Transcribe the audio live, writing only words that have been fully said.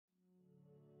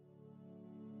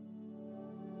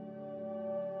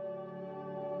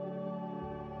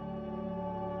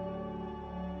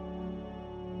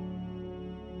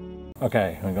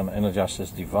Okay, I'm going to energize this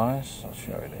device. I'll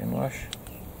show you the inrush.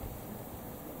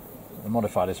 I'll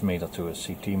modify this meter to a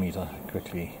CT meter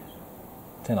quickly.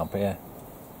 10 ampere.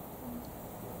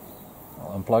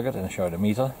 I'll unplug it and show you the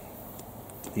meter,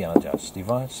 the energized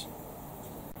device.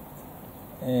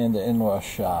 And the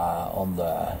inrush on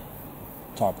the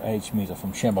type H meter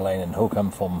from Chamberlain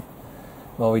Hookham from,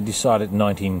 well, we decided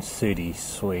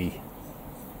 1933.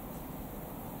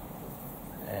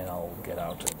 And I'll get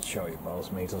out and show you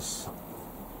both meters.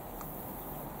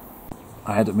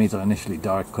 I had the meter initially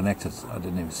direct connected. I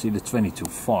didn't even see the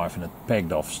 22.5 and it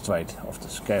pegged off straight off the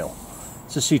scale.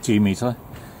 It's a CT meter.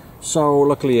 So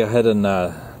luckily I had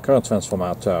a current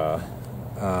transformator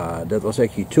that was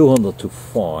actually 200 to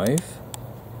 5.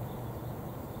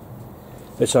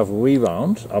 Which I've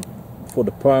rewound up for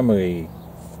the primary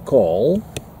call.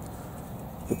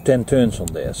 Put 10 turns on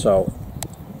there. So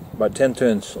by 10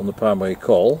 turns on the primary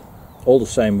call, all the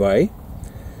same way,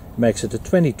 makes it a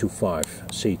 20-5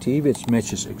 CT, which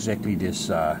matches exactly this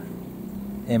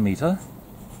ammeter.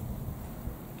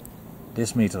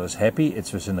 This meter is happy,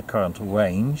 it's within the current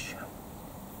range.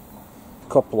 A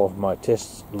couple of my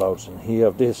test loads in here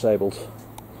have disabled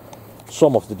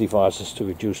some of the devices to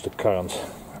reduce the current.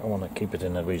 I want to keep it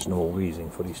in a reasonable reading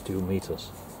for these 2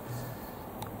 meters.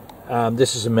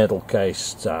 This is a metal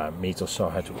cased meter, so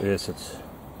I had to earth it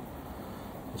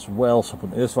as well, so I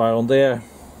put an earth wire on there.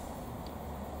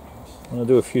 I'm going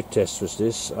to do a few tests with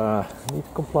this. I need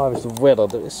to comply with the weather.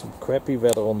 There is some crappy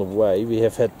weather on the way. We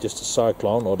have had just a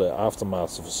cyclone, or the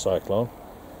aftermath of a cyclone.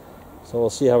 So we'll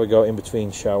see how we go in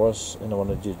between showers. And I want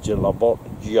to do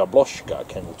Jabloshka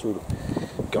candle too,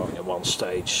 going at one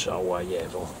stage. So yeah,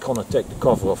 we're going to take the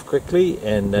cover off quickly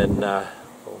and then we'll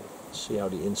see how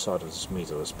the inside of this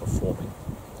meter is performing.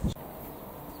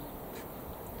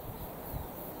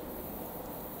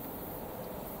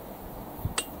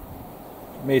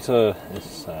 Meter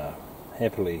is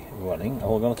happily running.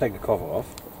 We're going to take the cover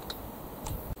off.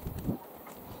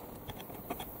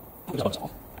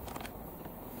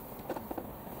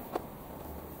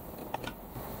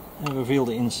 And reveal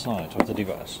the inside of the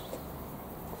device.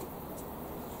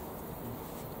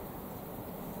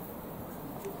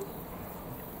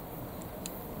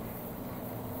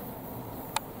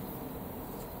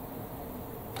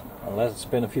 I'll let it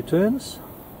spin a few turns.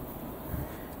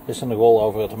 It's on the roll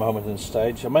over at the moment in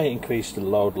stage. I may increase the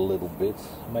load a little bit,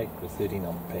 make the 13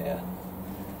 ampere.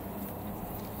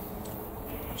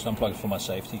 Just unplug it for my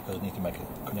safety because I need to make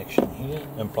a connection here.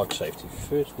 Unplug safety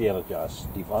first, the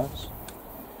energized device.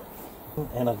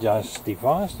 Energized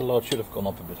device, the load should have gone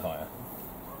up a bit higher.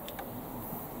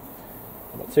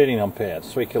 About 13 ampere,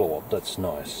 it's 3 kilowatt, that's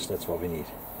nice, that's what we need.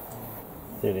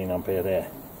 13 ampere there.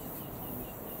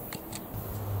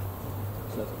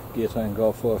 Let the gear try and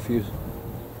go for a few.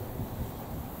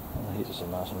 The heaters are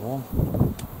nice and warm.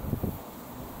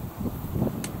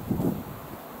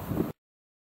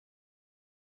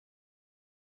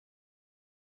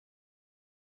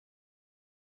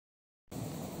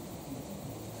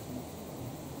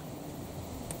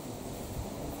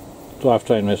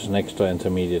 Drivetrain has an extra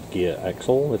intermediate gear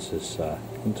axle, which is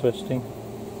interesting.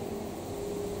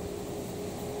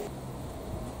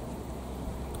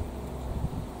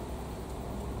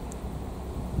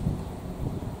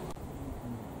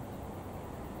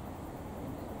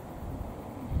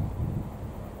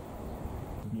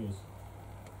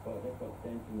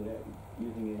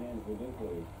 Using your hands will do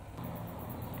for you.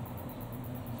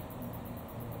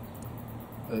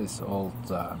 This old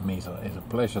meter is a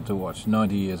pleasure to watch,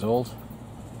 90 years old.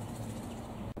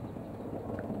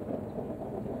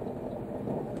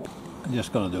 I'm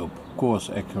just going to do a coarse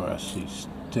accuracy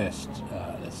test,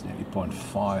 that's nearly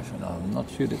 0.5 and I'm not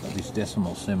sure about these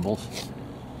decimal symbols.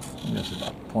 There's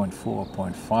about 0.4,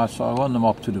 0.5, so I run them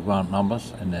up to the round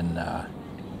numbers and then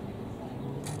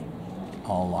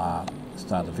I'll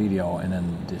start the video and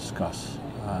then discuss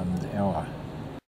the error.